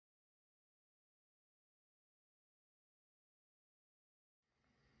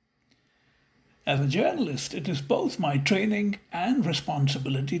As a journalist, it is both my training and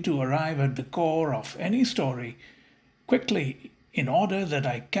responsibility to arrive at the core of any story quickly in order that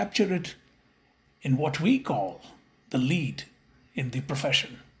I capture it in what we call the lead in the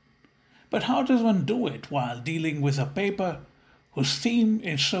profession. But how does one do it while dealing with a paper whose theme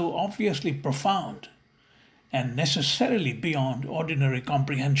is so obviously profound and necessarily beyond ordinary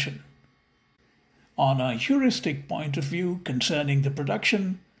comprehension? On a heuristic point of view concerning the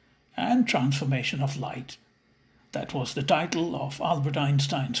production and transformation of light. That was the title of Albert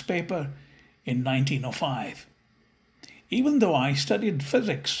Einstein's paper in 1905. Even though I studied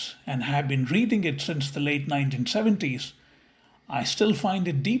physics and have been reading it since the late 1970s, I still find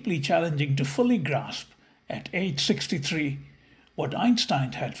it deeply challenging to fully grasp at age 63 what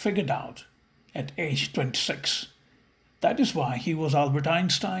Einstein had figured out at age 26. That is why he was Albert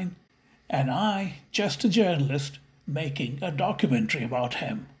Einstein and I just a journalist making a documentary about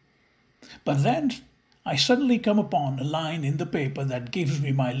him. But then I suddenly come upon a line in the paper that gives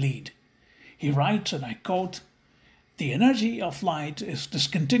me my lead. He writes, and I quote, "The energy of light is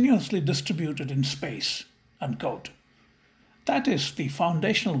discontinuously distributed in space," unquote. That is the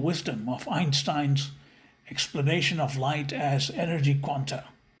foundational wisdom of Einstein's explanation of light as energy quanta.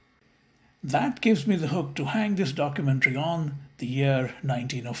 That gives me the hook to hang this documentary on the year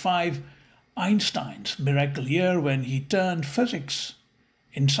 1905, Einstein's miracle year when he turned physics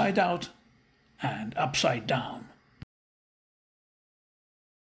inside out and upside down.